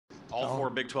All 4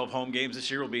 Big 12 home games this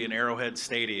year will be in Arrowhead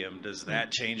Stadium. Does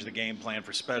that change the game plan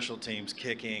for special teams,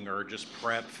 kicking, or just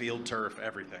prep, field turf,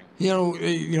 everything?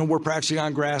 We're practicing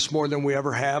on grass more than we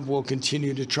ever have. We'll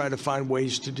continue to try to find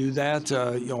ways to do that.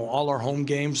 All our home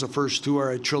games, the first 2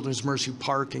 are at Children's Mercy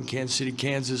Park in Kansas City,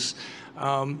 Kansas.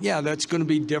 That's going to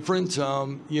be different.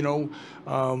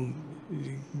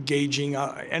 Gauging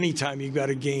anytime you've got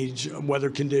to gauge weather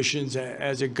conditions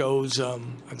as it goes. I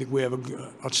think we have an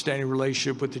outstanding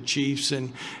relationship with the Chiefs,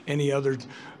 and any other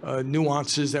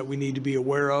nuances that we need to be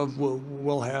aware of,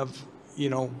 we'll have,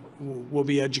 we'll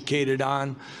be educated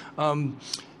on.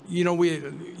 We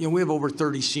have over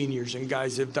 30 seniors and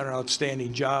guys that have done an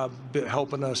outstanding job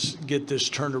helping us get this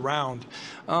turned around.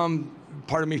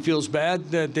 Part of me feels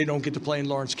bad that they don't get to play in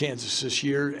Lawrence, Kansas this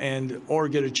year, or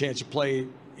get a chance to play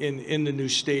in the new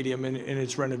stadium in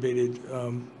its renovated,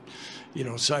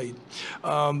 site.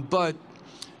 But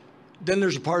then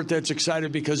there's a part that's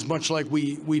excited because much like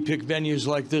we pick venues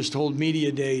like this to hold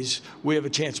media days, we have a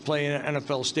chance to play in an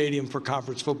NFL stadium for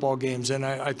conference football games. And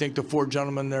I think the 4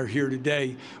 gentlemen that are here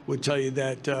today would tell you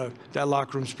that that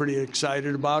locker room's pretty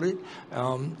excited about it.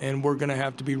 And we're going to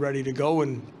have to be ready to go.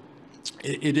 And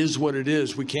it is what it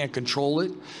is. We can't control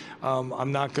it.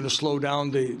 I'm not going to slow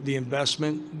down the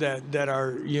investment that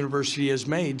our university has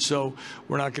made. So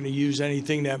we're not going to use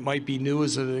anything that might be new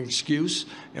as an excuse,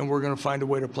 and we're going to find a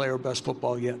way to play our best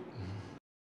football yet.